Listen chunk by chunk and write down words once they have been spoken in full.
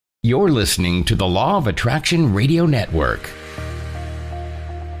You're listening to the Law of Attraction Radio Network.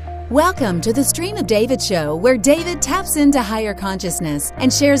 Welcome to the Stream of David show, where David taps into higher consciousness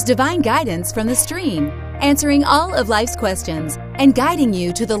and shares divine guidance from the stream, answering all of life's questions and guiding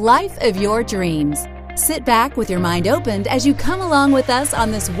you to the life of your dreams. Sit back with your mind opened as you come along with us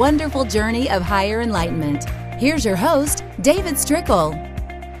on this wonderful journey of higher enlightenment. Here's your host, David Strickle.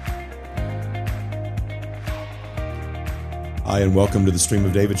 Hi, and welcome to the Stream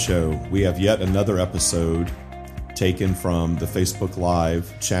of David show. We have yet another episode taken from the Facebook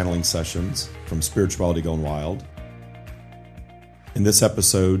Live channeling sessions from Spirituality Gone Wild. In this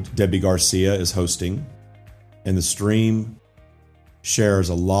episode, Debbie Garcia is hosting, and the stream shares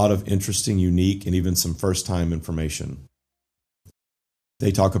a lot of interesting, unique, and even some first-time information.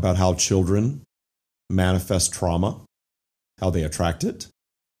 They talk about how children manifest trauma, how they attract it.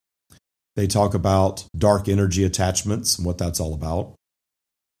 They talk about dark energy attachments and what that's all about.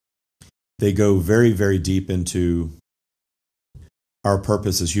 They go very, very deep into our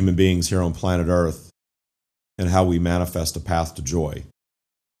purpose as human beings here on planet Earth and how we manifest a path to joy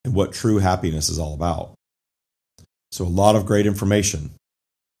and what true happiness is all about. So a lot of great information.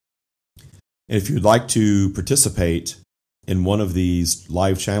 And if you'd like to participate in one of these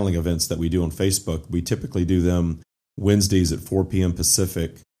live channeling events that we do on Facebook, we typically do them Wednesdays at 4 p.m.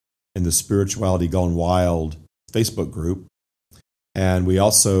 Pacific in the Spirituality Gone Wild Facebook group. And we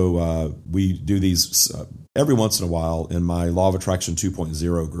also, we do these every once in a while in my Law of Attraction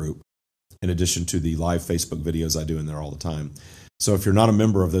 2.0 group, in addition to the live Facebook videos I do in there all the time. So if you're not a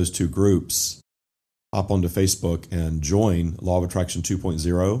member of those two groups, hop onto Facebook and join Law of Attraction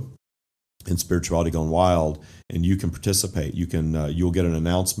 2.0 and Spirituality Gone Wild, and you can participate. You can, you'll get an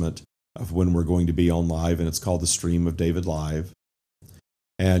announcement of when we're going to be on live, and it's called the Stream of David Live.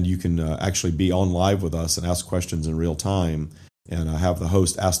 And you can actually be on live with us and ask questions in real time, and have the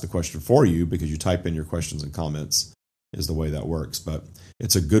host ask the question for you because you type in your questions and comments is the way that works. But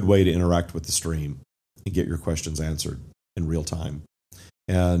it's a good way to interact with the stream and get your questions answered in real time.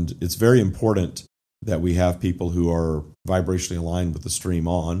 And it's very important that we have people who are vibrationally aligned with the stream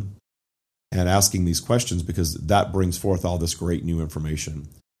on and asking these questions, because that brings forth all this great new information.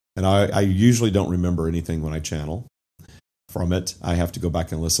 And I usually don't remember anything when I channel from it. I have to go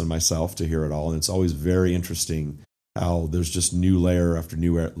back and listen myself to hear it all. And it's always very interesting how there's just new layer after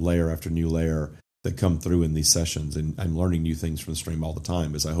new layer after new layer that come through in these sessions. And I'm learning new things from the stream all the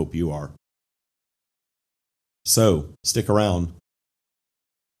time, as I hope you are. So stick around.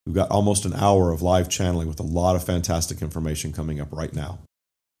 We've got almost an hour of live channeling with a lot of fantastic information coming up right now.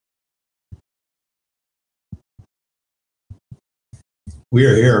 We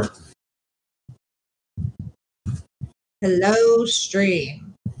are here. Hello,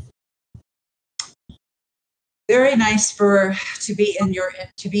 stream. Very nice to be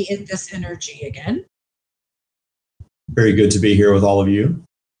in this energy again. Very good to be here with all of you.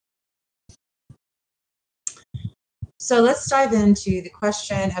 So let's dive into the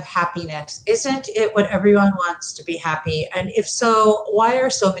question of happiness. Isn't it what everyone wants, to be happy? And if so, why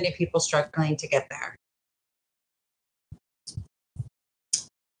are so many people struggling to get there?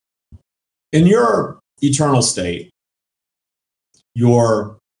 In your eternal state,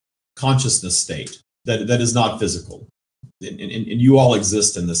 your consciousness state that is not physical, and you all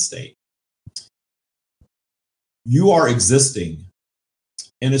exist in this state. You are existing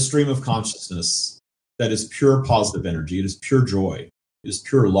in a stream of consciousness that is pure positive energy. It is pure joy. It is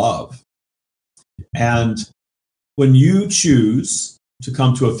pure love. And when you choose to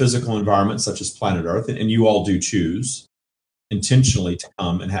come to a physical environment such as planet Earth, and you all do choose intentionally to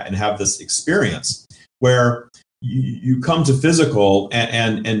come and have this experience where you come to physical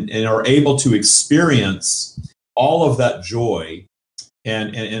and are able to experience all of that joy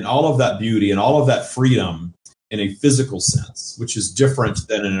and all of that beauty and all of that freedom in a physical sense, which is different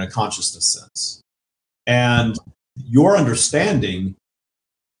than in a consciousness sense. And your understanding,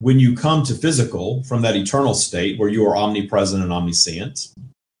 when you come to physical from that eternal state where you are omnipresent and omniscient,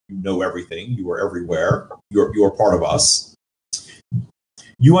 you know everything, you are everywhere, you're part of us.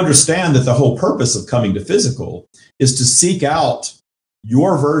 You understand that the whole purpose of coming to physical is to seek out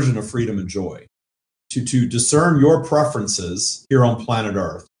your version of freedom and joy, to discern your preferences here on planet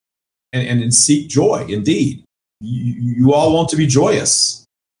Earth, and seek joy. Indeed, you all want to be joyous.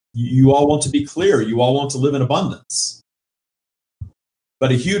 You all want to be clear. You all want to live in abundance.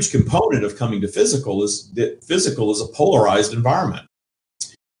 But a huge component of coming to physical is that physical is a polarized environment.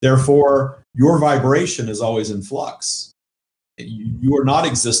 Therefore, your vibration is always in flux. You are not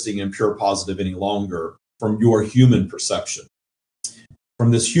existing in pure positive any longer from your human perception.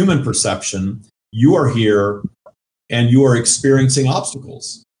 From this human perception, you are here and you are experiencing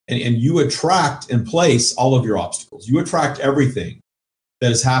obstacles. and you attract and place all of your obstacles. You attract everything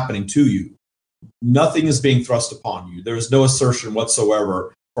that is happening to you. Nothing is being thrust upon you. There is no assertion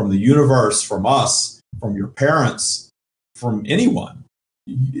whatsoever from the universe, from us, from your parents, from anyone.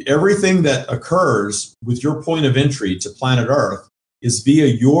 Everything that occurs with your point of entry to planet Earth is via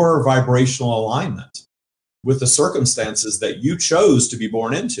your vibrational alignment with the circumstances that you chose to be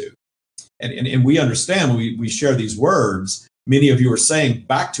born into. And we understand when we share these words, many of you are saying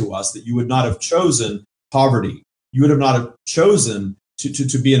back to us that you would not have chosen poverty. You would have not have chosen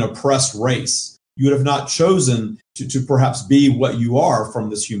to be an oppressed race. You would have not chosen to perhaps be what you are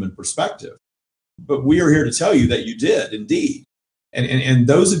from this human perspective. But we are here to tell you that you did indeed. And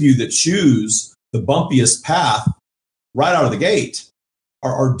those of you that choose the bumpiest path right out of the gate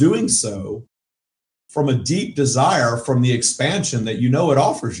are doing so from a deep desire from the expansion that you know it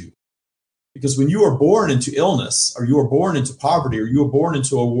offers you. Because when you are born into illness, or you are born into poverty, or you are born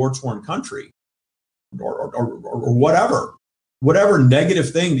into a war-torn country, or whatever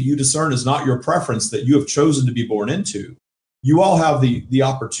negative thing that you discern is not your preference that you have chosen to be born into, you all have the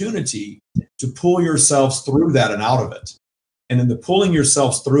opportunity to pull yourselves through that and out of it. And in the pulling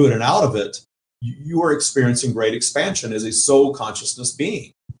yourselves through it and out of it, you are experiencing great expansion as a soul consciousness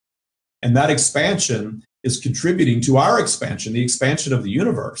being. And that expansion is contributing to our expansion, the expansion of the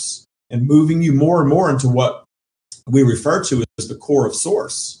universe, and moving you more and more into what we refer to as the core of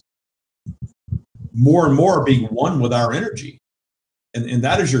source. More and more being one with our energy. And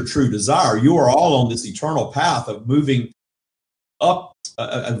that is your true desire. You are all on this eternal path of moving up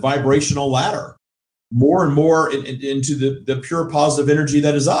a vibrational ladder, more and more into the pure positive energy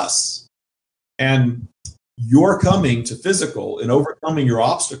that is us. And you're coming to physical and overcoming your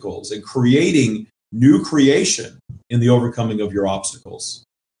obstacles and creating new creation in the overcoming of your obstacles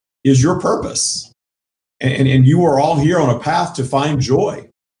is your purpose. And you are all here on a path to find joy.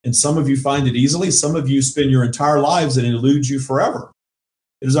 And some of you find it easily. Some of you spend your entire lives and it eludes you forever.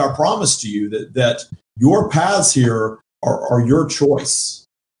 It is our promise to you that your paths here are your choice.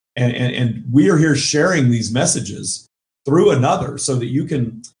 And we are here sharing these messages through another so that you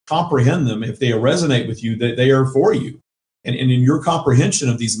can comprehend them. If they resonate with you, that they are for you. And in your comprehension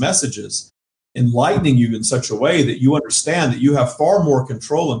of these messages, enlightening you in such a way that you understand that you have far more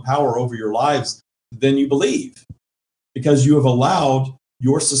control and power over your lives than you believe, because you have allowed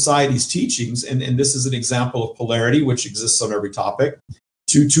your society's teachings, and this is an example of polarity, which exists on every topic,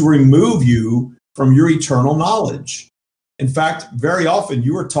 to remove you from your eternal knowledge. In fact, very often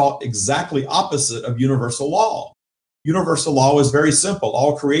you are taught exactly opposite of universal law. Universal law is very simple.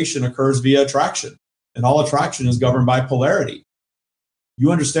 All creation occurs via attraction, and all attraction is governed by polarity.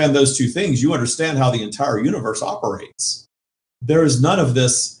 You understand those two things, you understand how the entire universe operates. There is none of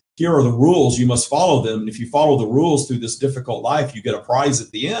this, here are the rules, you must follow them. And if you follow the rules through this difficult life, you get a prize at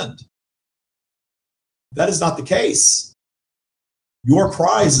the end. That is not the case. Your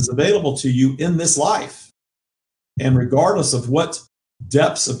prize is available to you in this life. And regardless of what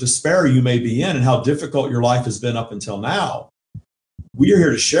depths of despair you may be in and how difficult your life has been up until now, we are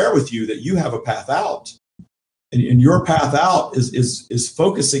here to share with you that you have a path out. And your path out is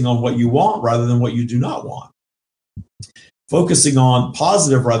focusing on what you want rather than what you do not want. Focusing on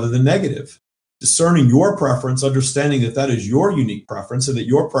positive rather than negative. Discerning your preference, understanding that that is your unique preference and that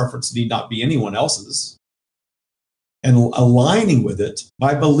your preference need not be anyone else's. And aligning with it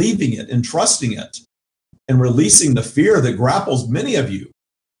by believing it and trusting it and releasing the fear that grapples many of you.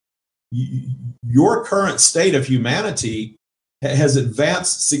 Your current state of humanity has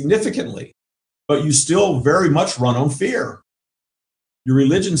advanced significantly, but you still very much run on fear. Your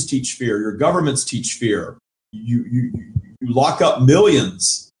religions teach fear. Your governments teach fear. You lock up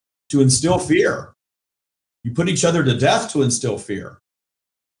millions to instill fear. You put each other to death to instill fear,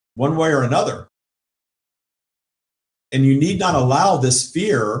 one way or another. And you need not allow this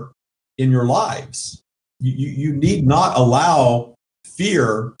fear in your lives. You need not allow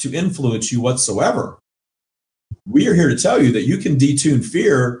fear to influence you whatsoever. We are here to tell you that you can detune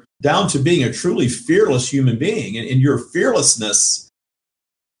fear down to being a truly fearless human being. And in your fearlessness,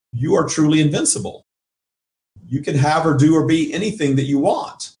 you are truly invincible. You can have or do or be anything that you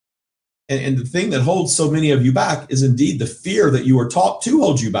want. And the thing that holds so many of you back is indeed the fear that you are taught to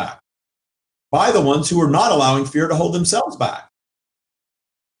hold you back by the ones who are not allowing fear to hold themselves back.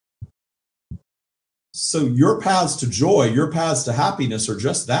 So your paths to joy, your paths to happiness are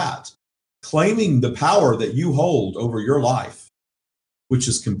just that, claiming the power that you hold over your life, which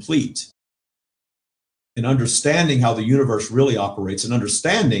is complete, and understanding how the universe really operates, and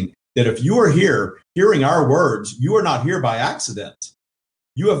understanding that if you are here hearing our words, you are not here by accident.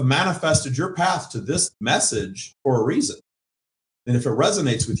 You have manifested your path to this message for a reason. And if it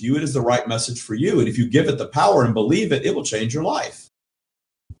resonates with you, it is the right message for you. And if you give it the power and believe it, it will change your life.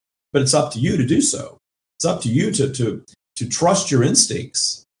 But it's up to you to do so. It's up to you to trust your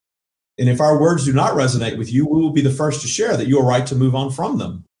instincts. And if our words do not resonate with you, we will be the first to share that you are right to move on from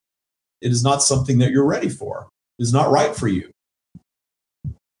them. It is not something that you're ready for. It is not right for you.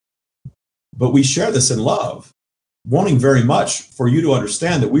 But we share this in love, wanting very much for you to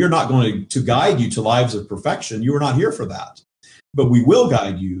understand that we are not going to guide you to lives of perfection. You are not here for that. But we will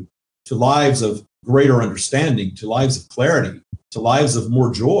guide you to lives of greater understanding, to lives of clarity, to lives of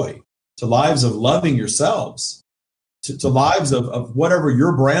more joy, to lives of loving yourselves, to lives of whatever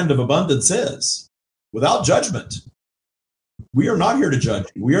your brand of abundance is, without judgment. We are not here to judge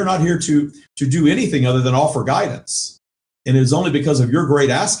you. We are not here to do anything other than offer guidance. And it is only because of your great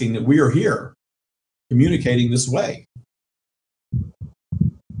asking that we are here communicating this way.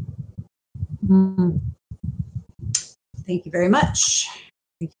 Thank you very much.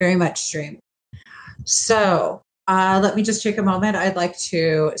 Thank you very much, Stream. So let me just take a moment. I'd like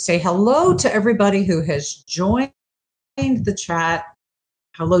to say hello to everybody who has joined the chat.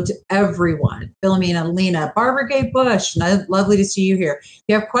 Hello to everyone. Philomena, Lena, Barbara Gay Bush. Lovely to see you here. If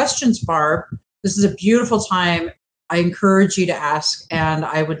you have questions, Barb, this is a beautiful time. I encourage you to ask, and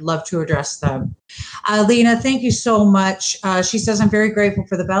I would love to address them. Lena, thank you so much. She says, I'm very grateful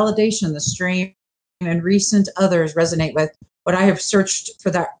for the validation the stream and recent others resonate with, but I have searched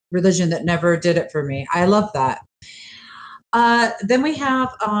for that religion that never did it for me. I love that. Then we have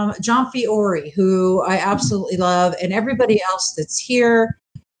John Fiore, who I absolutely love, and everybody else that's here.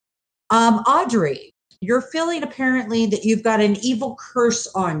 Audrey, you're feeling apparently that you've got an evil curse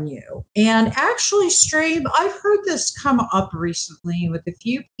on you. And actually, Stream, I've heard this come up recently with a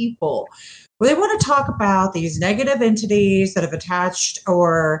few people where they want to talk about these negative entities that have attached,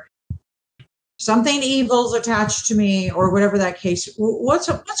 or something evil's attached to me, or whatever that case. What's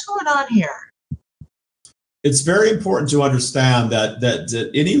going on here? It's very important to understand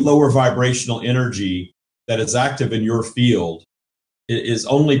that any lower vibrational energy that is active in your field is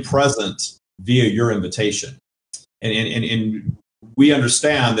only present via your invitation. And we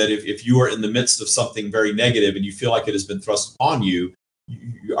understand that if you are in the midst of something very negative and you feel like it has been thrust upon you,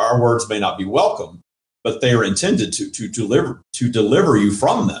 our words may not be welcome, but they are intended to deliver you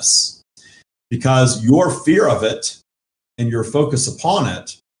from this, because your fear of it and your focus upon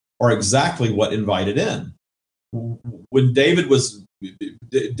it are exactly what invited in. When David is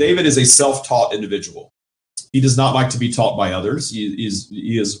a self-taught individual. He does not like to be taught by others. He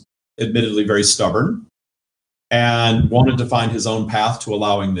is admittedly very stubborn and wanted to find his own path to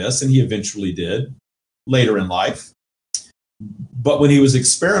allowing this, and he eventually did later in life. But when he was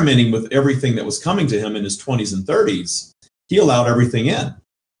experimenting with everything that was coming to him in his 20s and 30s, he allowed everything in.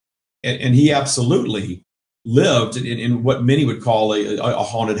 And he absolutely lived in what many would call a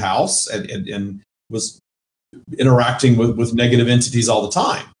haunted house, and was interacting with negative entities all the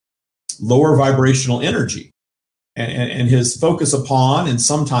time. Lower vibrational energy. And his focus upon and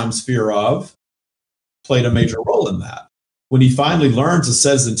sometimes fear of played a major role in that. When he finally learned to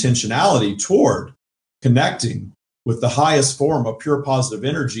set his intentionality toward connecting with the highest form of pure positive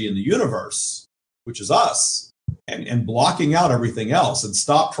energy in the universe, which is us, and blocking out everything else, and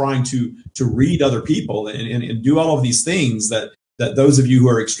stop trying to read other people and do all of these things that those of you who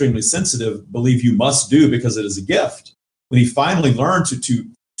are extremely sensitive believe you must do because it is a gift. When he finally learned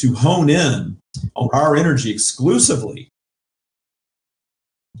to hone in on our energy exclusively,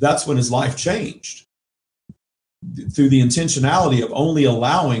 that's when his life changed. Through the intentionality of only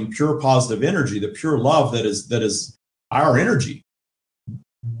allowing pure positive energy, the pure love that is our energy,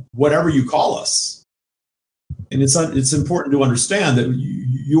 whatever you call us. And it's important to understand that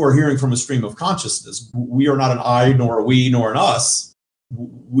you are hearing from a stream of consciousness. We are not an I, nor a we, nor an us.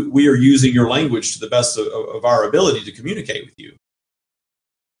 We are using your language to the best of our ability to communicate with you.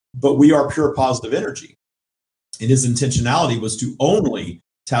 But we are pure positive energy. And his intentionality was to only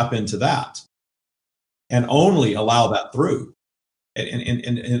tap into that and only allow that through.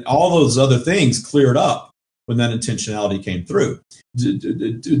 And all those other things cleared up when that intentionality came through.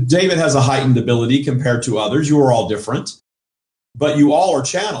 David has a heightened ability compared to others. You are all different, but you all are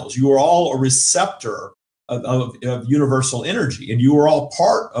channels. You are all a receptor of universal energy, and you are all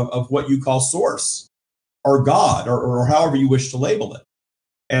part of what you call source or God, or however you wish to label it.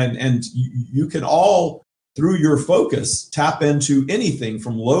 And you can all, through your focus, tap into anything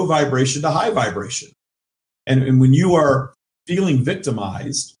from low vibration to high vibration. And when you are feeling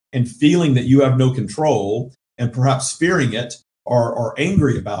victimized and feeling that you have no control and perhaps fearing it or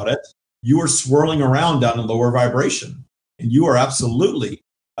angry about it, you are swirling around down in lower vibration. And you are absolutely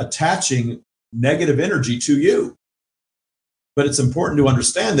attaching negative energy to you. But it's important to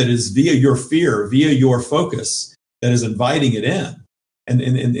understand that it is via your fear, via your focus, that is inviting it in. And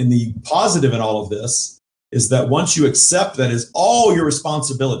the positive in all of this is that once you accept that is all your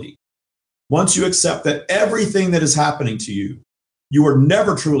responsibility, once you accept that everything that is happening to you, you are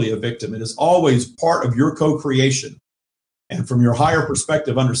never truly a victim. It is always part of your co-creation. And from your higher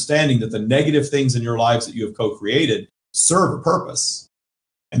perspective, understanding that the negative things in your lives that you have co-created serve a purpose.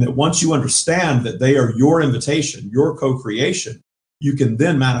 And that once you understand that they are your invitation, your co-creation, you can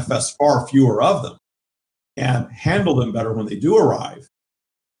then manifest far fewer of them and handle them better when they do arrive.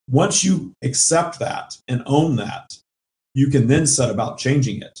 Once you accept that and own that, you can then set about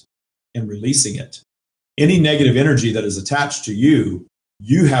changing it and releasing it. Any negative energy that is attached to you,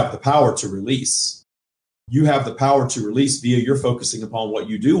 you have the power to release. You have the power to release via your focusing upon what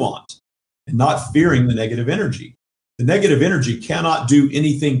you do want and not fearing the negative energy. The negative energy cannot do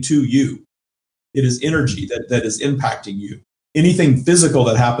anything to you. It is energy that is impacting you. Anything physical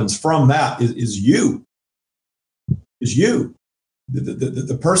that happens from that is you. Is you.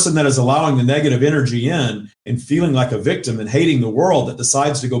 The person that is allowing the negative energy in and feeling like a victim and hating the world that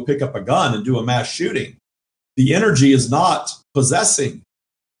decides to go pick up a gun and do a mass shooting, the energy is not possessing.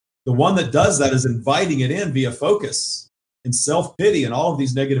 The one that does that is inviting it in via focus and self-pity and all of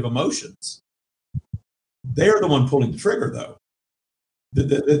these negative emotions. They're the one pulling the trigger, though.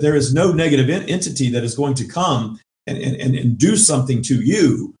 There is no negative entity that is going to come and do something to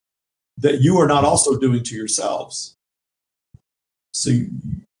you that you are not also doing to yourselves. So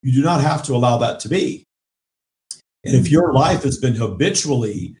you do not have to allow that to be. And if your life has been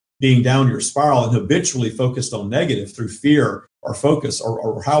habitually being down your spiral and habitually focused on negative through fear or focus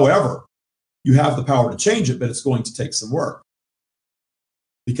or however, you have the power to change it, but it's going to take some work.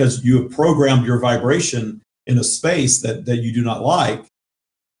 Because you have programmed your vibration in a space that you do not like.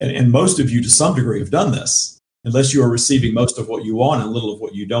 And most of you to some degree have done this, unless you are receiving most of what you want and little of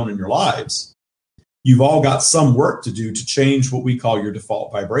what you don't in your lives. You've all got some work to do to change what we call your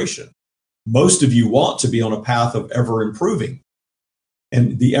default vibration. Most of you want to be on a path of ever improving.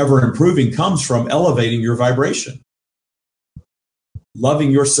 And the ever improving comes from elevating your vibration.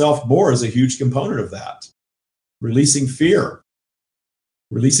 Loving yourself more is a huge component of that. Releasing fear,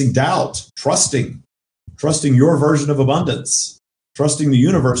 releasing doubt, trusting your version of abundance, trusting the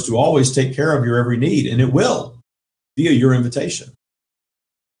universe to always take care of your every need, and it will via your invitation.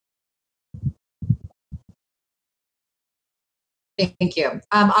 Thank you.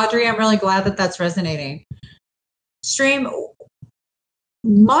 Audrey, I'm really glad that that's resonating. Stream,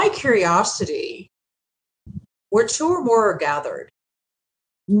 my curiosity, where two or more are gathered,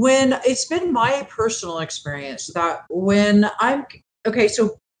 when it's been my personal experience that when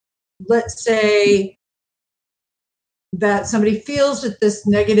so let's say that somebody feels that this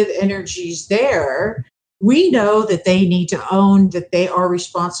negative energy is there, we know that they need to own that they are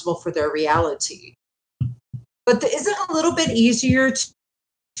responsible for their reality. But is it a little bit easier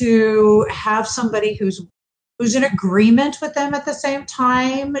to have somebody who's in agreement with them at the same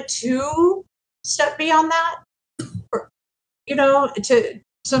time to step beyond that? Or, to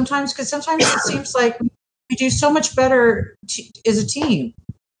sometimes, because sometimes it seems like we do so much better as a team,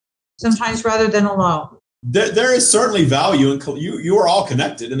 sometimes rather than alone. There is certainly value in you are all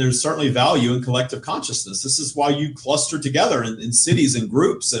connected, and there's certainly value in collective consciousness. This is why you cluster together in cities and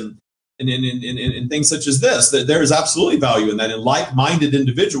groups and in things such as this. That there is absolutely value in that. And like-minded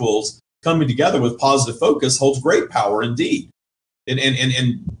individuals coming together with positive focus holds great power indeed.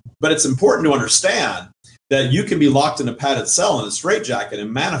 But it's important to understand that you can be locked in a padded cell in a straitjacket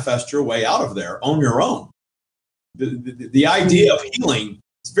and manifest your way out of there on your own. The idea of healing.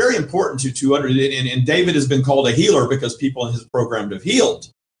 It's very important to understand, and David has been called a healer because people in his program have healed.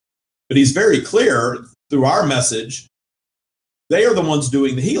 But he's very clear through our message, they are the ones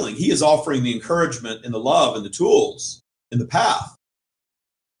doing the healing. He is offering the encouragement and the love and the tools and the path.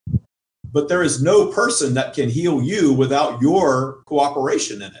 But there is no person that can heal you without your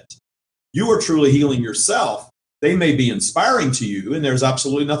cooperation in it. You are truly healing yourself. They may be inspiring to you, and there's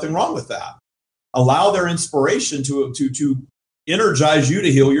absolutely nothing wrong with that. Allow their inspiration to energize you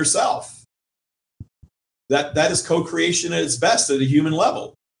to heal yourself. That is co-creation at its best at a human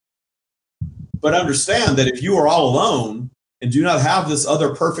level. But understand that if you are all alone and do not have this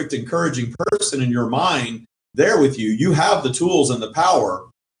other perfect, encouraging person in your mind there with you, you have the tools and the power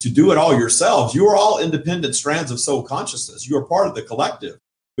to do it all yourselves. You are all independent strands of soul consciousness. You are part of the collective,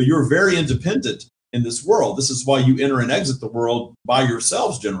 but you're very independent in this world. This is why you enter and exit the world by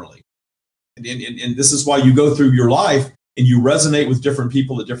yourselves generally. And this is why you go through your life and you resonate with different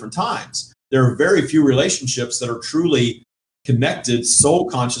people at different times. There are very few relationships that are truly connected soul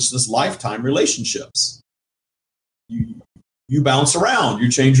consciousness lifetime relationships. You you bounce around, you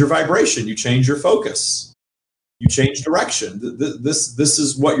change your vibration, you change your focus, you change direction. This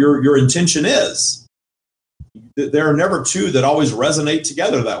is what your intention is. There are never two that always resonate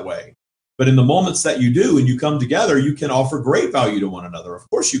together that way. But in the moments that you do and you come together, you can offer great value to one another. Of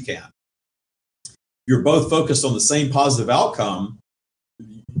course you can. You're both focused on the same positive outcome.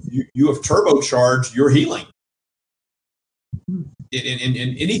 You have turbocharged your healing. And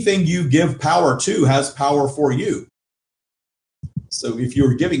anything you give power to has power for you. So if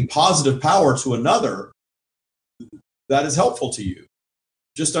you're giving positive power to another, that is helpful to you.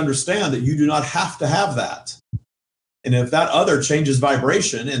 Just understand that you do not have to have that. And if that other changes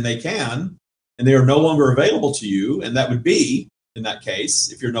vibration, and they can, and they are no longer available to you, and that would be, in that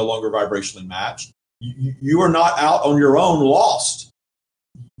case, if you're no longer vibrationally matched, you are not out on your own lost.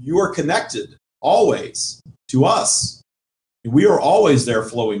 You are connected always to us. We are always there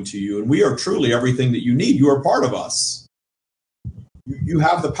flowing to you, and we are truly everything that you need. You are part of us. You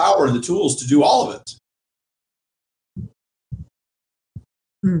have the power and the tools to do all of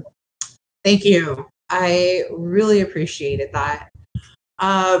it. Thank you. I really appreciated that.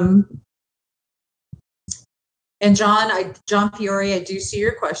 And John Fiore, I do see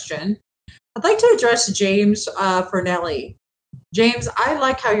your question. I'd like to address James Fernelli. James, I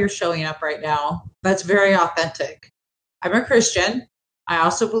like how you're showing up right now. That's very authentic. I'm a Christian.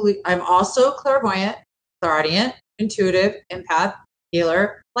 I'm also clairvoyant, clairaudient, intuitive, empath,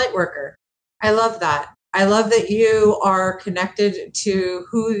 healer, light worker. I love that. I love that you are connected to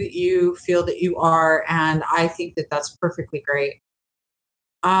who you feel that you are, and I think that that's perfectly great.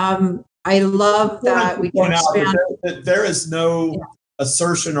 I love that we can expand. There is no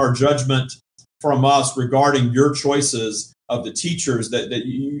assertion or judgment from us regarding your choices of the teachers that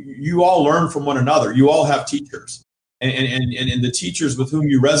you all learn from one another. You all have teachers, and the teachers with whom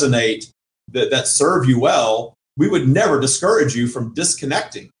you resonate that serve you well, we would never discourage you from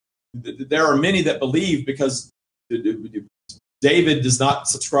disconnecting. There are many that believe because David does not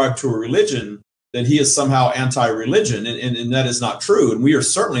subscribe to a religion that he is somehow anti-religion, and that is not true. And we are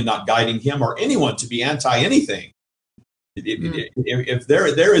certainly not guiding him or anyone to be anti-anything. If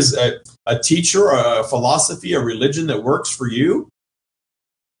there is a teacher, a philosophy, a religion that works for you,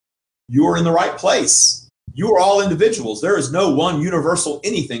 you are in the right place. You are all individuals. There is no one universal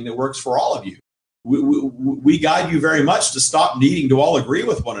anything that works for all of you. We guide you very much to stop needing to all agree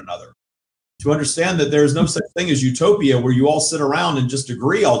with one another, to understand that there is no such thing as utopia where you all sit around and just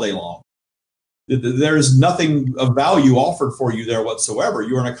agree all day long. There is nothing of value offered for you there whatsoever.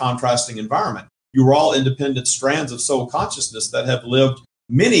 You are in a contrasting environment. You are all independent strands of soul consciousness that have lived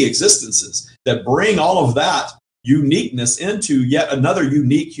many existences that bring all of that uniqueness into yet another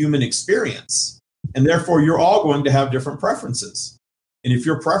unique human experience. And therefore, you're all going to have different preferences. And if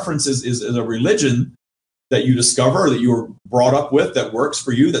your preference is a religion that you discover, that you were brought up with, that works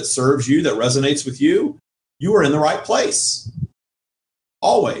for you, that serves you, that resonates with you, you are in the right place.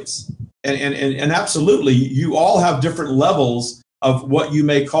 Always. And absolutely, you all have different levels of what you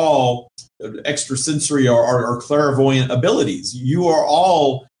may call extrasensory or clairvoyant abilities. You are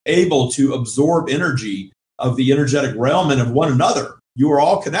all able to absorb energy of the energetic realm and of one another. You are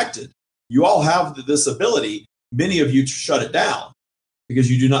all connected. You all have this ability. Many of you shut it down because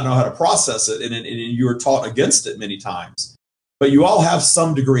you do not know how to process it, and you are taught against it many times. But you all have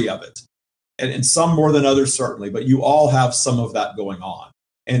some degree of it, and some more than others, certainly, but you all have some of that going on.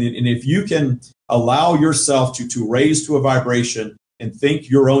 And if you can allow yourself to raise to a vibration and think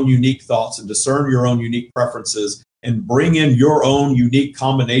your own unique thoughts and discern your own unique preferences and bring in your own unique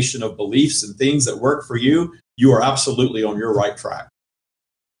combination of beliefs and things that work for you, you are absolutely on your right track.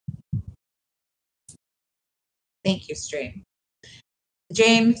 Thank you, Stream.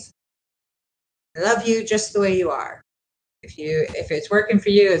 James, I love you just the way you are. If it's working for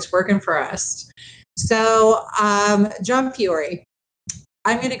you, it's working for us. So, John Fiore,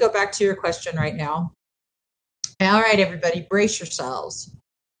 I'm going to go back to your question right now. All right, everybody, brace yourselves.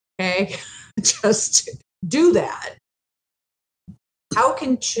 Okay, just do that. How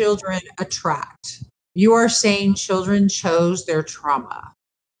can children attract? You are saying children chose their trauma.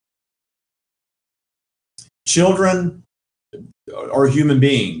 Children are human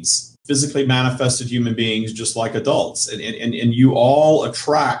beings, physically manifested human beings, just like adults. And you all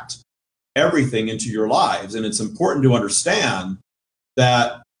attract everything into your lives. And it's important to understand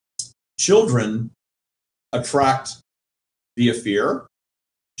that children attract via fear.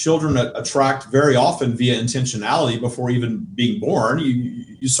 Children attract very often via intentionality before even being born.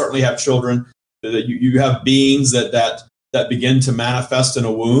 You certainly have children that you have beings that begin to manifest in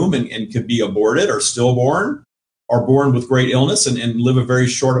a womb and could be aborted or stillborn, or born with great illness and live a very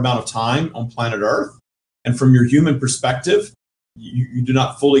short amount of time on planet Earth. And from your human perspective, you do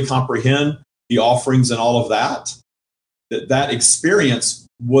not fully comprehend the offerings and all of that. That experience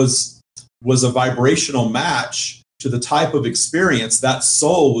was a vibrational match to the type of experience that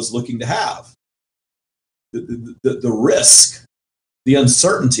soul was looking to have. The risk, the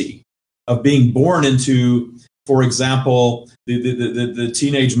uncertainty of being born into, for example, the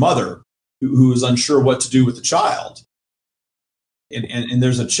teenage mother who is unsure what to do with the child. And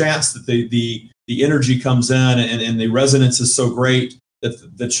there's a chance that the energy comes in and the resonance is so great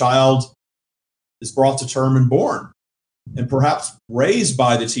that the child is brought to term and born, and perhaps raised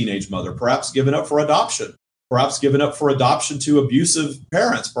by the teenage mother, perhaps given up for adoption, perhaps given up for adoption to abusive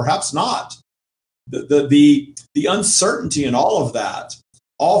parents, perhaps not. The uncertainty in all of that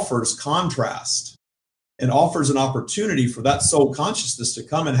offers contrast and offers an opportunity for that soul consciousness to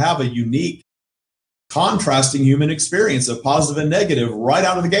come and have a unique, contrasting human experience of positive and negative right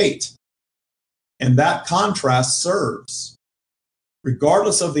out of the gate. And that contrast serves.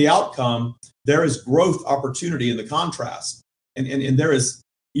 Regardless of the outcome, there is growth opportunity in the contrast. And there is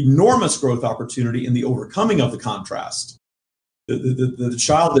enormous growth opportunity in the overcoming of the contrast. The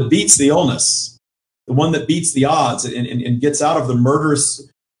child that beats the illness, the one that beats the odds and gets out of the murderous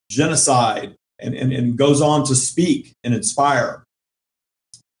genocide and goes on to speak and inspire.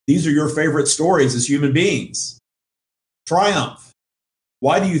 These are your favorite stories as human beings. Triumph.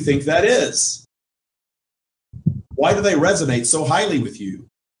 Why do you think that is? Why do they resonate so highly with you?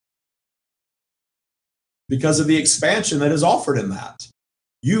 Because of the expansion that is offered in that.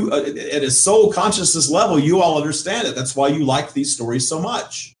 You, at a soul consciousness level, you all understand it. That's why you like these stories so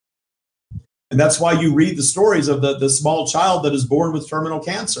much. And that's why you read the stories of the small child that is born with terminal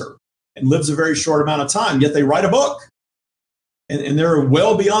cancer and lives a very short amount of time, yet they write a book. And they're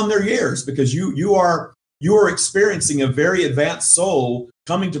well beyond their years, because you are experiencing a very advanced soul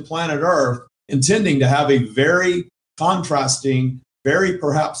coming to planet Earth, intending to have a very contrasting, very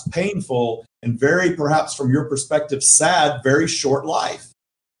perhaps painful, and very perhaps from your perspective sad, very short life.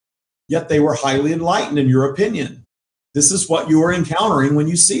 Yet they were highly enlightened in your opinion. This is what you are encountering when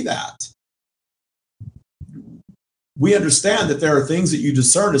you see that. We understand that there are things that you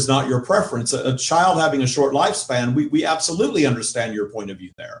discern as not your preference. A child having a short lifespan, we absolutely understand your point of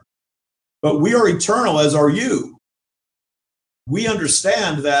view there. But we are eternal, as are you. We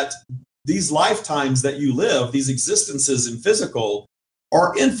understand that these lifetimes that you live, these existences in physical,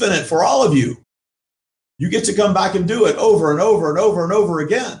 are infinite for all of you. You get to come back and do it over and over and over and over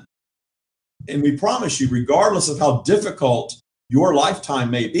again. And we promise you, regardless of how difficult your lifetime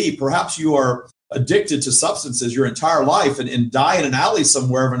may be, perhaps you are addicted to substances your entire life and die in an alley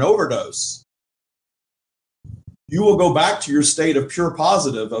somewhere of an overdose. You will go back to your state of pure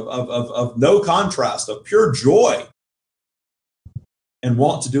positive, of no contrast, of pure joy, and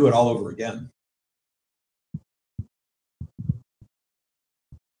want to do it all over again.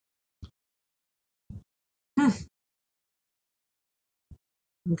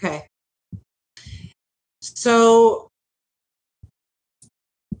 Okay. So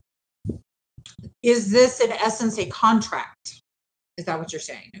is this in essence a contract? Is that what you're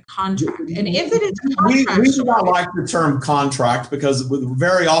saying? A contract? And if it is a contract, we do not like the term contract, because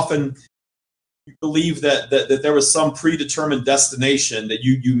very often you believe that there was some predetermined destination that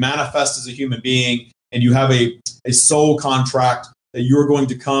you manifest as a human being, and you have a soul contract that you're going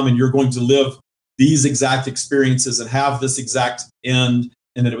to come and you're going to live these exact experiences and have this exact end,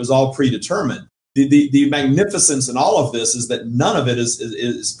 and that it was all predetermined. The magnificence in all of this is that none of it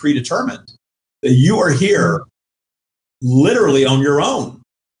is predetermined. That you are here literally on your own.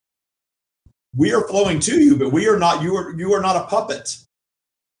 We are flowing to you, but we are not. You are not a puppet.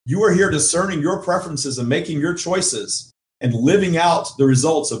 You are here discerning your preferences and making your choices and living out the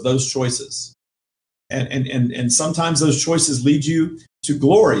results of those choices. And sometimes those choices lead you to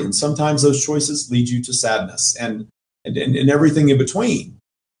glory, and sometimes those choices lead you to sadness, and everything in between,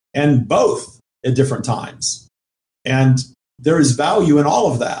 and both at different times. And there is value in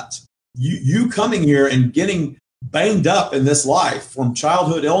all of that. You coming here and getting banged up in this life, from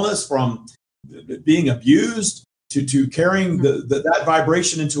childhood illness, from being abused, to carrying that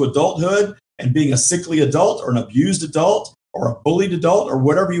vibration into adulthood and being a sickly adult or an abused adult or a bullied adult or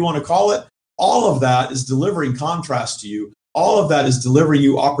whatever you want to call it, all of that is delivering contrast to you. All of that is delivering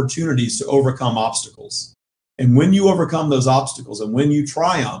you opportunities to overcome obstacles. And when you overcome those obstacles and when you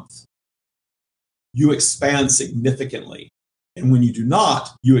triumph, you expand significantly. And when you do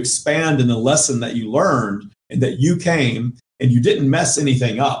not, you expand in the lesson that you learned, and that you came and you didn't mess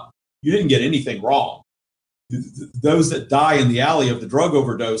anything up. You didn't get anything wrong. Those that die in the alley of the drug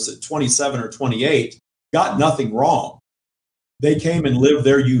overdose at 27 or 28 got nothing wrong. They came and lived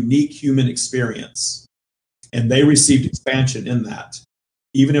their unique human experience. And they received expansion in that.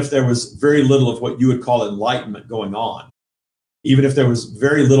 Even if there was very little of what you would call enlightenment going on, even if there was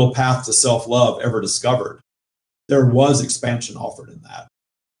very little path to self-love ever discovered, there was expansion offered in that.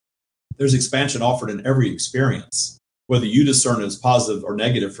 There's expansion offered in every experience, whether you discern it as positive or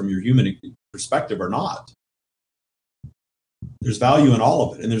negative from your human perspective or not. There's value in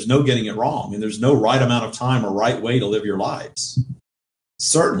all of it, and there's no getting it wrong, and there's no right amount of time or right way to live your lives.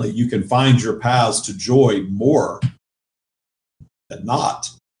 Certainly, you can find your paths to joy more than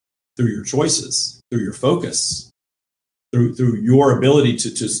not through your choices, through your focus, through your ability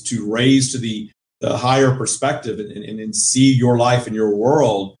to raise to the higher perspective and see your life and your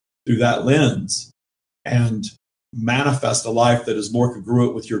world through that lens and manifest a life that is more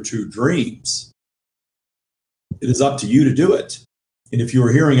congruent with your true dreams. It is up to you to do it. And if you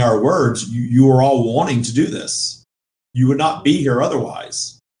were hearing our words, you are all wanting to do this. You would not be here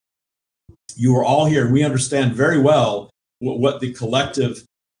otherwise. You are all here, and we understand very well what the collective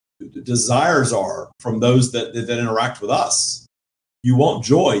desires are from those that interact with us. You want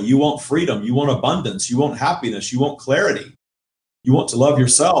joy, you want freedom, you want abundance, you want happiness, you want clarity. You want to love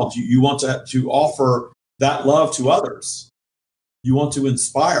yourselves. You want to offer that love to others. You want to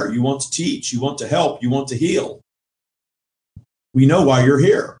inspire. You want to teach. You want to help. You want to heal. We know why you're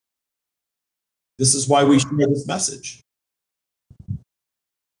here. This is why we share this message.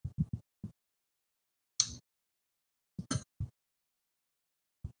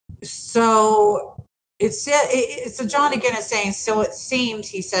 So so John again is saying, so it seems,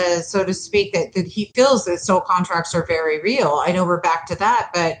 he says, so to speak, that he feels that soul contracts are very real. I know we're back to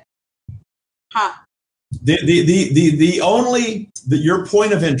that, but your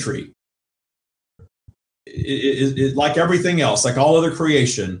point of entry is like everything else, like all other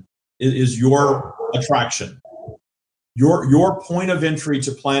creation, is your attraction. Your point of entry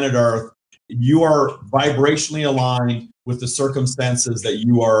to planet Earth, you are vibrationally aligned with the circumstances that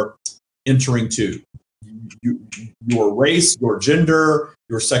you are entering to. Your race, your gender,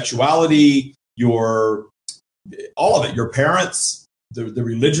 your sexuality, all of it, your parents, the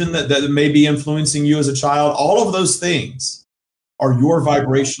religion that may be influencing you as a child, all of those things are your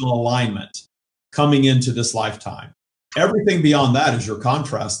vibrational alignment coming into this lifetime. Everything beyond that is your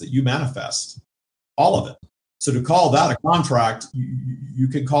contrast that you manifest, all of it. So to call that a contract, you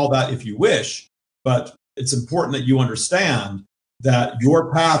can call that if you wish, but it's important that you understand that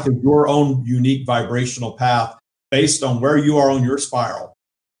your path is your own unique vibrational path based on where you are on your spiral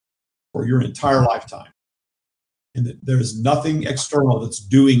for your entire lifetime. And that there's nothing external that's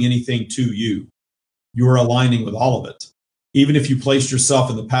doing anything to you. You're aligning with all of it. Even if you placed yourself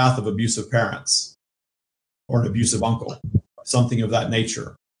in the path of abusive parents or an abusive uncle, something of that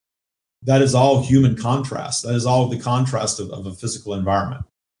nature, that is all human contrast. That is all the contrast of a physical environment.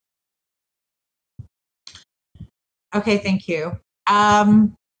 Okay, thank you.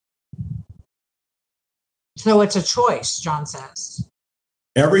 So it's a choice, John says.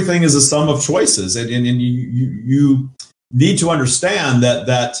 Everything is a sum of choices, and you need to understand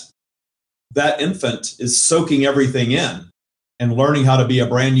that infant is soaking everything in and learning how to be a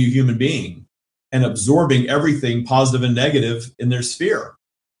brand new human being and absorbing everything positive and negative in their sphere.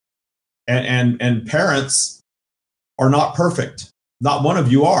 And parents are not perfect. Not one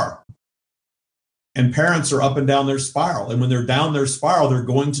of you are. And parents are up and down their spiral. And when they're down their spiral, they're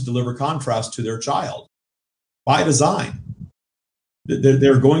going to deliver contrast to their child by design.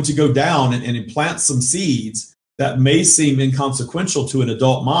 They're going to go down and implant some seeds that may seem inconsequential to an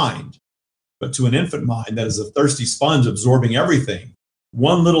adult mind, but to an infant mind that is a thirsty sponge absorbing everything.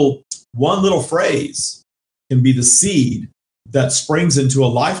 One little phrase can be the seed that springs into a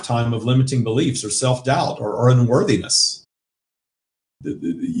lifetime of limiting beliefs or self-doubt or unworthiness.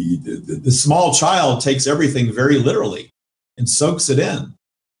 The small child takes everything very literally and soaks it in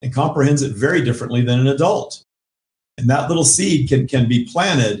and comprehends it very differently than an adult. And that little seed can be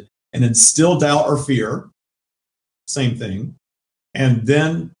planted and instill doubt or fear, same thing, and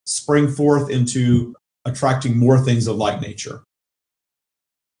then spring forth into attracting more things of like nature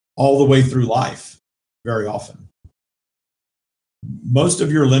all the way through life, very often. Most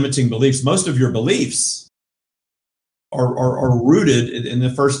of your limiting beliefs, most of your beliefs are rooted in the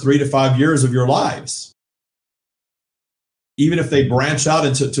first 3 to 5 years of your lives. Even if they branch out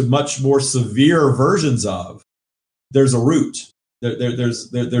into much more severe versions of, there's a root,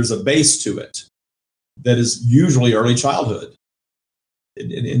 there's a base to it that is usually early childhood.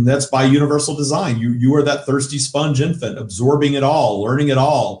 And that's by universal design. You are that thirsty sponge infant, absorbing it all, learning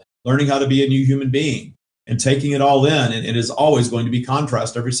how to be a new human being and taking it all in. And it is always going to be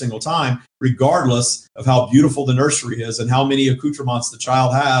contrast every single time, regardless of how beautiful the nursery is and how many accoutrements the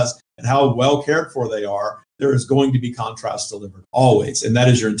child has and how well cared for they are, there is going to be contrast delivered always. And that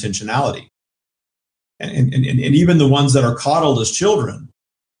is your intentionality. And even the ones that are coddled as children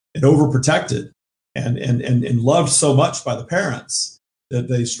and overprotected and loved so much by the parents that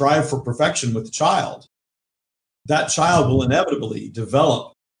they strive for perfection with the child, that child will inevitably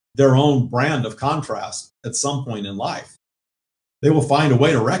develop their own brand of contrast at some point in life. They will find a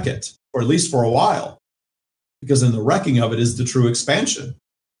way to wreck it, or at least for a while, because in the wrecking of it is the true expansion.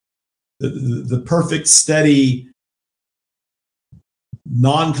 The perfect, steady,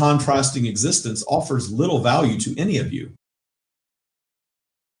 non-contrasting existence offers little value to any of you.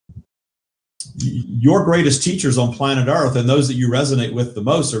 Your greatest teachers on planet Earth, and those that you resonate with the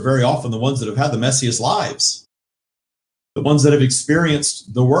most, are very often the ones that have had the messiest lives, the ones that have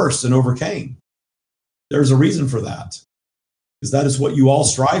experienced the worst and overcame. There's a reason for that, because that is what you all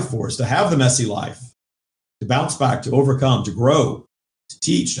strive for, is to have the messy life, to bounce back, to overcome, to grow, to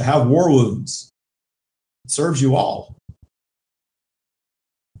teach, to have war wounds. It serves you all.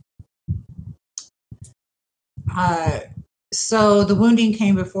 So the wounding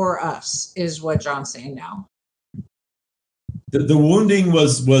came before us, is what John's saying now. The wounding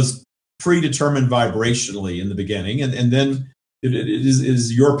was predetermined vibrationally in the beginning, and then it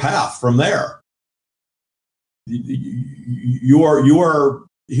is your path from there. You are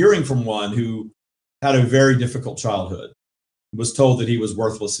hearing from one who had a very difficult childhood, was told that he was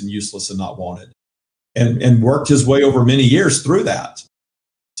worthless and useless and not wanted, and worked his way over many years through that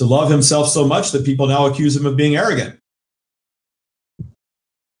to love himself so much that people now accuse him of being arrogant.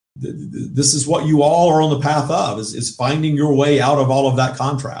 This is what you all are on the path of, is finding your way out of all of that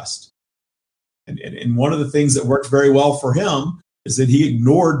contrast. And one of the things that worked very well for him is that he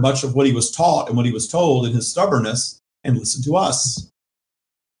ignored much of what he was taught and what he was told in his stubbornness and listened to us.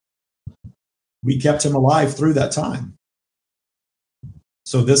 We kept him alive through that time,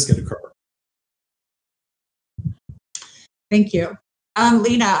 so this could occur. Thank you.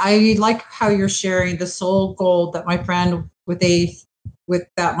 Lena, I like how you're sharing the soul gold that my friend with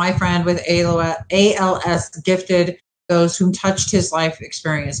ALS gifted those whom touched his life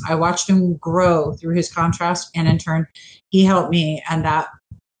experience. I watched him grow through his contrast, and in turn, he helped me. And that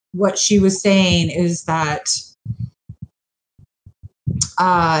what she was saying is that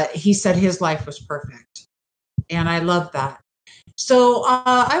he said his life was perfect, and I love that. So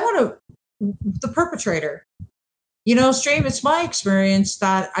I want to, the perpetrator. You know, Stream, it's my experience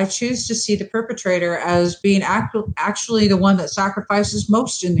that I choose to see the perpetrator as being actually the one that sacrifices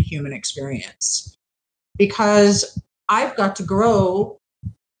most in the human experience, because I've got to grow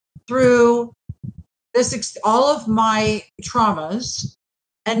through this, all of my traumas.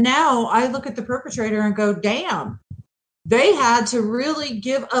 And now I look at the perpetrator and go, damn, they had to really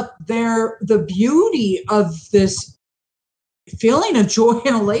give up the beauty of this feeling of joy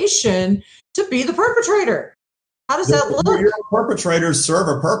and elation to be the perpetrator. How does that look? Your perpetrators serve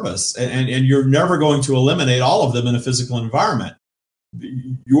a purpose, and you're never going to eliminate all of them in a physical environment.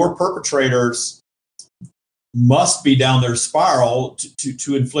 Your perpetrators must be down their spiral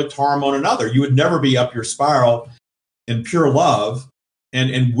to inflict harm on another. You would never be up your spiral in pure love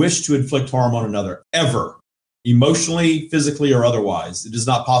and wish to inflict harm on another, ever, emotionally, physically, or otherwise. It is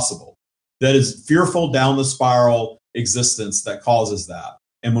not possible. That is fearful down the spiral existence that causes that.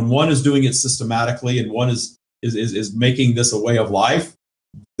 And when one is doing it systematically and one is making this a way of life,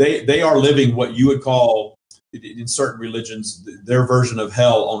 they are living what you would call, in certain religions, their version of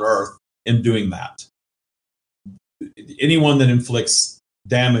hell on earth in doing that. Anyone that inflicts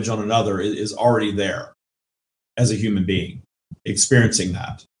damage on another is already there as a human being, experiencing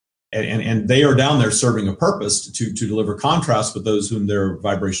that. And they are down there serving a purpose to deliver contrast with those whom they're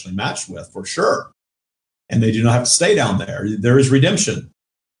vibrationally matched with, for sure. And they do not have to stay down there. There is redemption,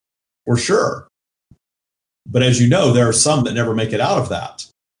 for sure. But as you know, there are some that never make it out of that.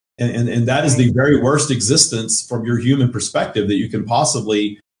 And that is the very worst existence from your human perspective that you can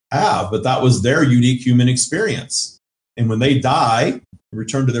possibly have. But that was their unique human experience. And when they die and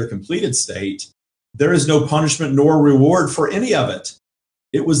return to their completed state, there is no punishment nor reward for any of it.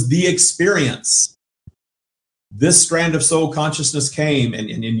 It was the experience. This strand of soul consciousness came and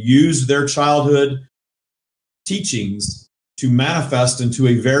used their childhood teachings to manifest into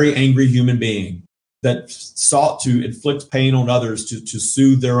a very angry human being that sought to inflict pain on others to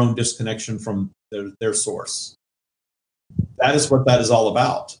soothe their own disconnection from their source. That is what that is all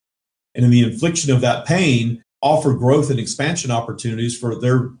about. And in the infliction of that pain, offer growth and expansion opportunities for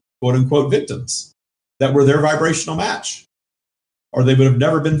their quote-unquote victims that were their vibrational match, or they would have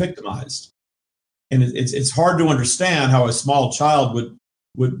never been victimized. And it's hard to understand how a small child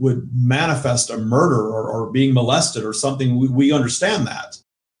would manifest a murder or being molested or something. We understand that.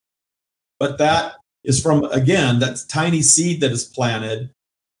 But that is from, again, that tiny seed that is planted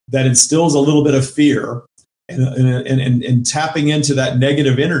that instills a little bit of fear and tapping into that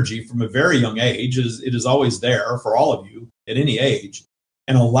negative energy from a very young age. It is always there for all of you at any age,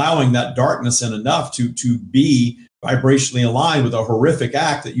 and allowing that darkness in enough to be vibrationally aligned with a horrific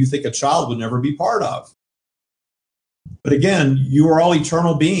act that you think a child would never be part of. But again, you are all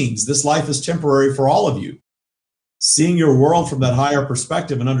eternal beings. This life is temporary for all of you. Seeing your world from that higher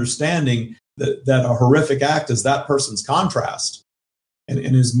perspective and understanding that a horrific act is that person's contrast.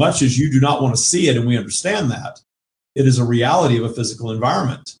 And as much as you do not want to see it, and we understand that, it is a reality of a physical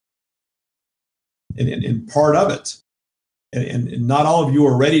environment and part of it. And not all of you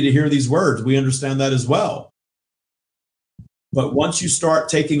are ready to hear these words. We understand that as well. But once you start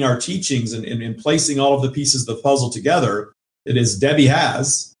taking our teachings and placing all of the pieces of the puzzle together, it is Debbie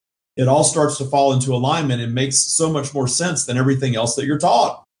has, it all starts to fall into alignment and makes so much more sense than everything else that you're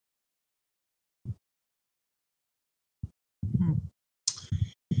taught.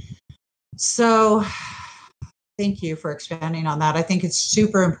 So thank you for expanding on that. I think it's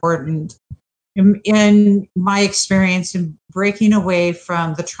super important in my experience in breaking away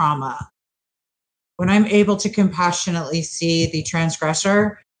from the trauma. When I'm able to compassionately see the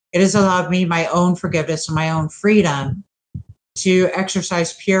transgressor, it has allowed me my own forgiveness and my own freedom to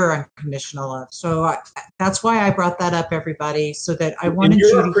exercise pure unconditional love. So that's why I brought that up, everybody, so that I wanted you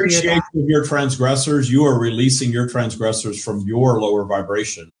to hear that. Appreciation of your transgressors, you are releasing your transgressors from your lower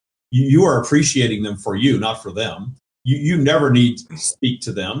vibration. You are appreciating them for you, not for them. You never need to speak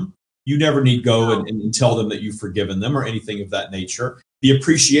to them. You never need to go and tell them that you've forgiven them or anything of that nature. The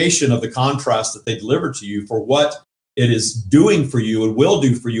appreciation of the contrast that they deliver to you for what it is doing for you and will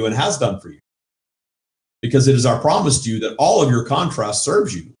do for you and has done for you. Because it is our promise to you that all of your contrast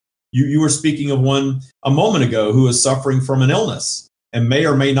serves you. You were speaking of one a moment ago who is suffering from an illness and may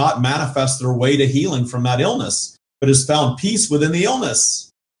or may not manifest their way to healing from that illness, but has found peace within the illness.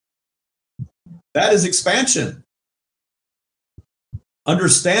 That is expansion.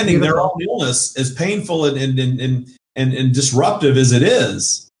 Understanding their own illness, as painful and disruptive as it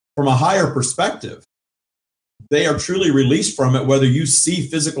is, from a higher perspective, they are truly released from it, whether you see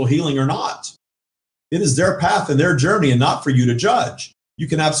physical healing or not. It is their path and their journey and not for you to judge. You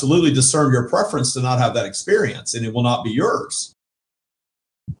can absolutely discern your preference to not have that experience, and it will not be yours.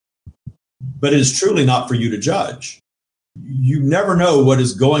 But it is truly not for you to judge. You never know what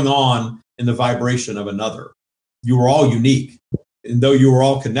is going on in the vibration of another. You are all unique. And though you are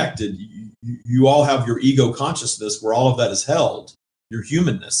all connected, you all have your ego consciousness where all of that is held, your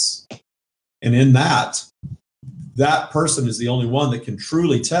humanness. And in that person is the only one that can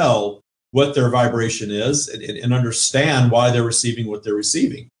truly tell what their vibration is and understand why they're receiving what they're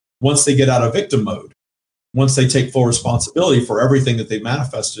receiving. Once they get out of victim mode, once they take full responsibility for everything that they've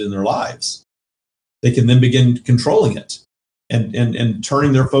manifested in their lives, they can then begin controlling it and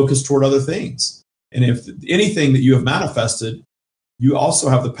turning their focus toward other things. And if anything that you have manifested, you also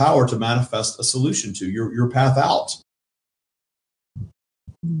have the power to manifest a solution to your path out.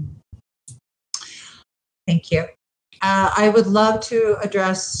 Thank you. I would love to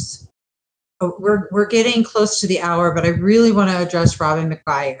address, we're getting close to the hour, but I really want to address Robin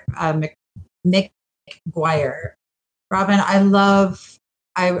McGuire. Robin,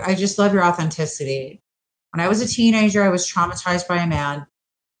 I just love your authenticity. When I was a teenager, I was traumatized by a man.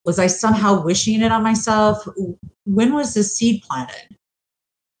 Was I somehow wishing it on myself? When was this seed planted?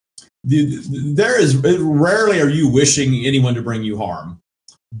 Rarely are you wishing anyone to bring you harm.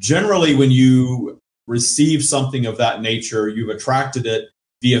 Generally, when you receive something of that nature, you've attracted it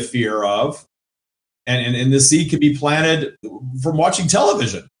via fear of, and the seed could be planted from watching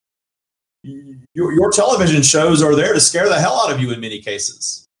television. Your television shows are there to scare the hell out of you in many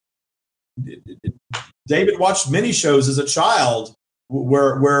cases. David watched many shows as a child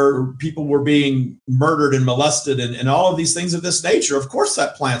where people were being murdered and molested and all of these things of this nature. Of course,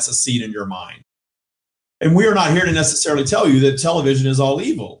 that plants a seed in your mind. And we are not here to necessarily tell you that television is all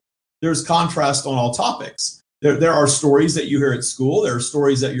evil. There's contrast on all topics. There are stories that you hear at school. There are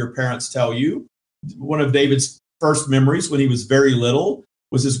stories that your parents tell you. One of David's first memories when he was very little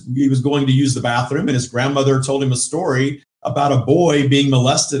was he was going to use the bathroom, and his grandmother told him a story about a boy being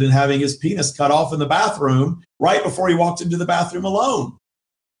molested and having his penis cut off in the bathroom right before he walked into the bathroom alone.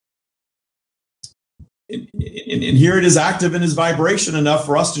 And here it is active in his vibration enough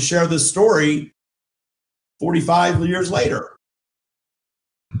for us to share this story 45 years later.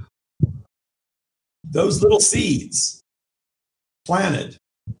 Those little seeds planted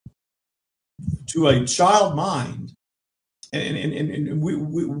to a child mind, and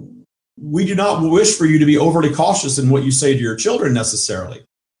we do not wish for you to be overly cautious in what you say to your children necessarily.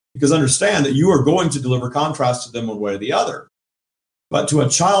 because understand that you are going to deliver contrast to them one way or the other. But to a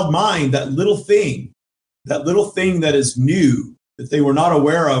child mind, that little thing that is new, that they were not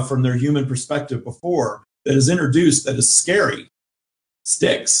aware of from their human perspective before, that is introduced, that is scary,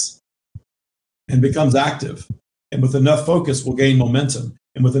 sticks and becomes active. And with enough focus, will gain momentum.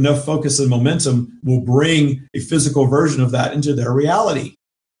 And with enough focus and momentum, will bring a physical version of that into their reality.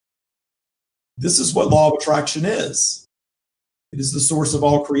 This is what law of attraction is. It is the source of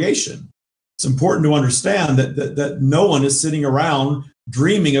all creation. It's important to understand that no one is sitting around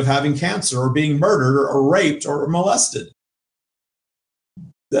dreaming of having cancer or being murdered or raped or molested.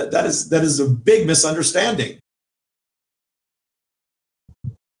 That is a big misunderstanding.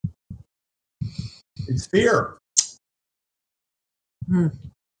 It's fear.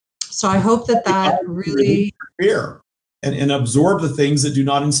 So I hope that really fear and absorb the things that do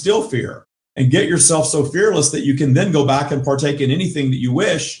not instill fear, and get yourself so fearless that you can then go back and partake in anything that you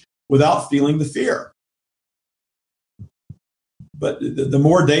wish without feeling the fear. But the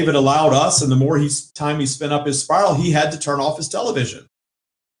more David allowed us and the more time he spent up his spiral, he had to turn off his television.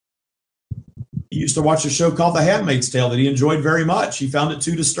 He used to watch a show called The Handmaid's Tale that he enjoyed very much. He found it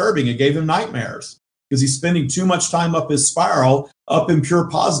too disturbing. It gave him nightmares because he's spending too much time up his spiral, up in pure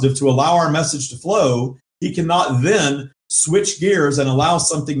positive to allow our message to flow. He cannot then switch gears and allow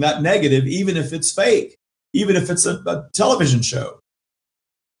something that negative, even if it's fake, even if it's a television show.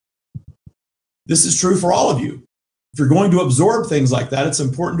 This is true for all of you. If you're going to absorb things like that, it's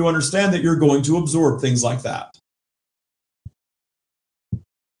important to understand that you're going to absorb things like that.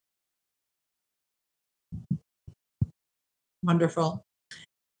 Wonderful.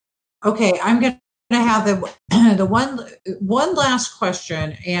 Okay, I'm going to have the one last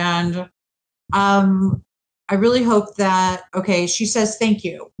question, and I really hope that, okay, she says, thank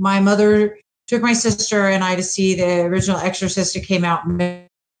you. My mother took my sister and I to see the original Exorcist. It came out,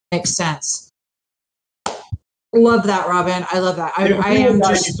 makes sense. Love that, Robin. I love that. I am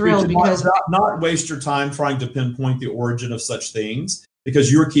just thrilled because not waste your time trying to pinpoint the origin of such things,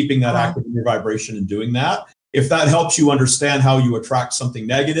 because you're keeping that active in your vibration and doing that. If that helps you understand how you attract something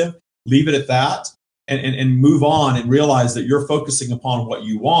negative, leave it at that and move on and realize that you're focusing upon what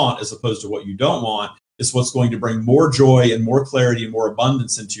you want as opposed to what you don't want is what's going to bring more joy and more clarity and more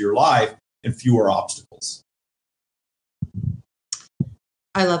abundance into your life and fewer obstacles.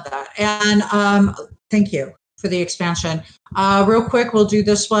 I love that. And thank you for the expansion. Real quick, we'll do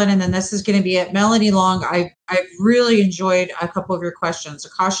this one, and then this is going to be it. Melanie Long, I've really enjoyed a couple of your questions.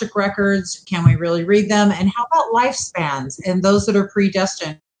 Akashic records, can we really read them? And how about lifespans and those that are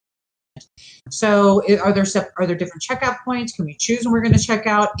predestined? So are there different checkout points? Can we choose when we're going to check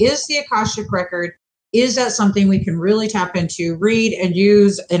out? Is the Akashic record, is that something we can really tap into, read, and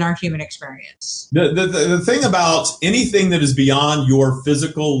use in our human experience? The thing about anything that is beyond your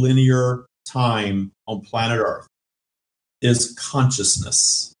physical linear time on planet Earth is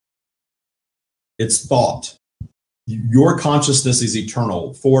consciousness. It's thought. Your consciousness is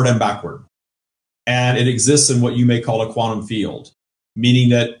eternal, forward and backward. And it exists in what you may call a quantum field, meaning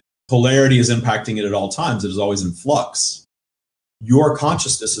that polarity is impacting it at all times. It is always in flux. Your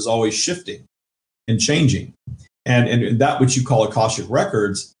consciousness is always shifting and changing. And that which you call Akashic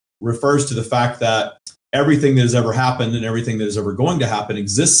records refers to the fact that everything that has ever happened and everything that is ever going to happen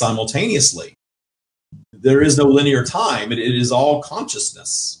exists simultaneously. There is no linear time. It is all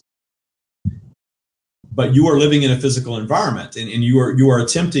consciousness. But you are living in a physical environment, and you are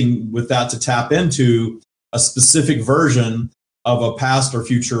attempting with that to tap into a specific version of a past or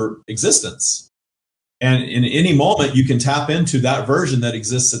future existence. And in any moment, you can tap into that version that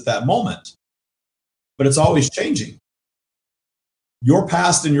exists at that moment. But it's always changing. Your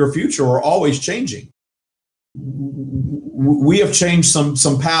past and your future are always changing. We have changed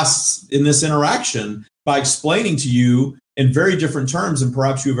some pasts in this interaction by explaining to you in very different terms than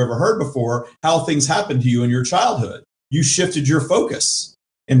perhaps you've ever heard before how things happened to you in your childhood. You shifted your focus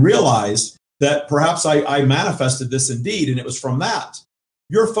and realized that perhaps I manifested this indeed, and it was from that.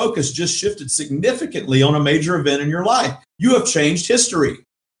 Your focus just shifted significantly on a major event in your life. You have changed history.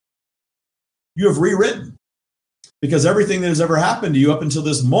 You have rewritten. Because everything that has ever happened to you up until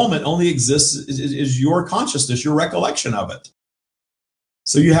this moment only exists is your consciousness, your recollection of it.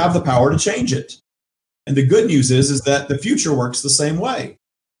 So you have the power to change it. And the good news is that the future works the same way.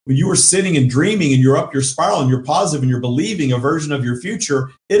 When you are sitting and dreaming and you're up your spiral and you're positive and you're believing a version of your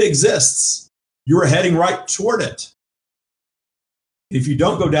future, it exists. You're heading right toward it. If you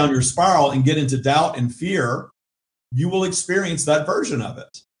don't go down your spiral and get into doubt and fear, you will experience that version of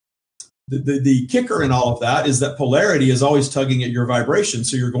it. The kicker in all of that is that polarity is always tugging at your vibration.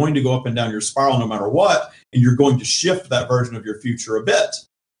 So you're going to go up and down your spiral no matter what, and you're going to shift that version of your future a bit.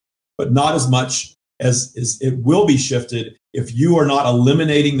 but not as much as it will be shifted if you are not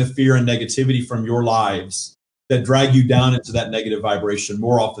eliminating the fear and negativity from your lives that drag you down into that negative vibration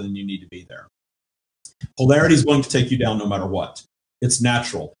more often than you need to be there. Polarity is going to take you down no matter what. It's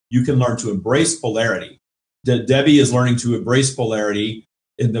natural. You can learn to embrace polarity. Debbie is learning to embrace polarity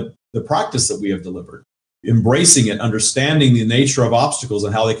in the practice that we have delivered. Embracing it, understanding the nature of obstacles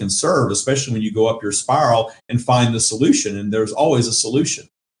and how they can serve, especially when you go up your spiral and find the solution. And there's always a solution.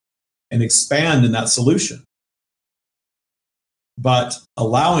 And expand in that solution. But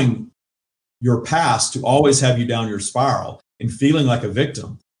allowing your past to always have you down your spiral and feeling like a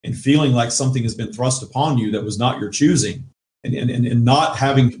victim and feeling like something has been thrust upon you that was not your choosing and not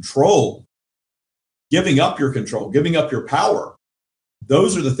having control, giving up your control, giving up your power.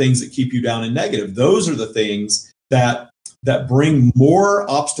 Those are the things that keep you down in negative. Those are the things that bring more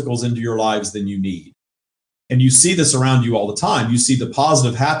obstacles into your lives than you need. And you see this around you all the time. You see the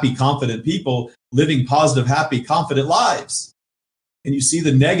positive, happy, confident people living positive, happy, confident lives. And you see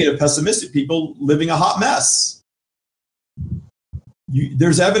the negative, pessimistic people living a hot mess.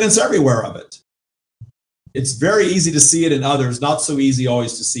 There's evidence everywhere of it. It's very easy to see it in others, not so easy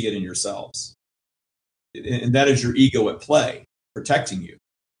always to see it in yourselves. And that is your ego at play, protecting you.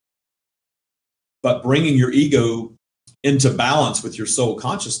 But bringing your ego into balance with your soul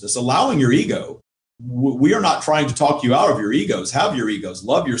consciousness, allowing your ego. We are not trying to talk you out of your egos. Have your egos.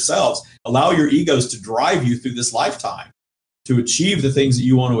 Love yourselves. Allow your egos to drive you through this lifetime to achieve the things that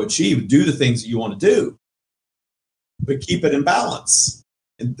you want to achieve, do the things that you want to do. But keep it in balance.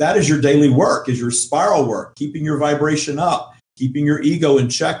 And that is your daily work, is your spiral work, keeping your vibration up, keeping your ego in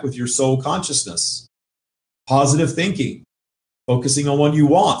check with your soul consciousness. Positive thinking, focusing on what you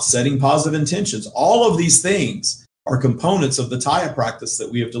want, setting positive intentions. All of these things are components of the Taya practice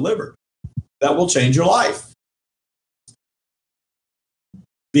that we have delivered. That will change your life.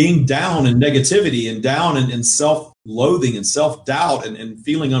 Being down in negativity and down in self-loathing and self-doubt and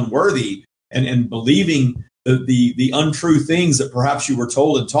feeling unworthy and believing the untrue things that perhaps you were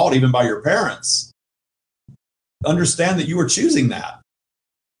told and taught even by your parents. Understand that you are choosing that.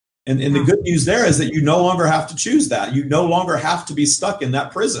 And the good news there is that you no longer have to choose that. You no longer have to be stuck in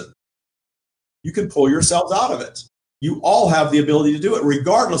that prison. You can pull yourselves out of it. You all have the ability to do it,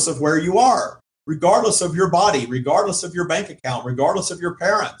 regardless of where you are, regardless of your body, regardless of your bank account, regardless of your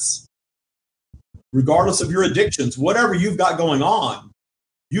parents, regardless of your addictions, whatever you've got going on,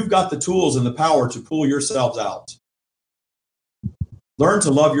 you've got the tools and the power to pull yourselves out. Learn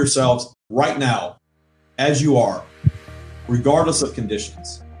to love yourselves right now, as you are, regardless of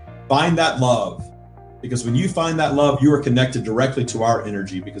conditions. Find that love, because when you find that love, you are connected directly to our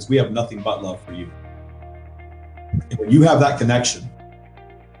energy, because we have nothing but love for you. And when you have that connection,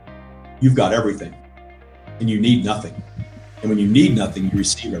 you've got everything, and you need nothing. And when you need nothing, you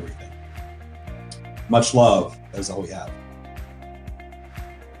receive everything. Much love, that is all we have.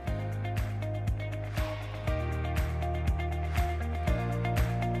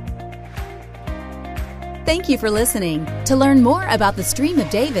 Thank you for listening. To learn more about the Stream of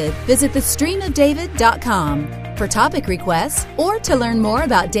David, visit thestreamofdavid.com. For topic requests or to learn more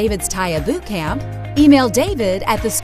about David's Taya Bootcamp, email David at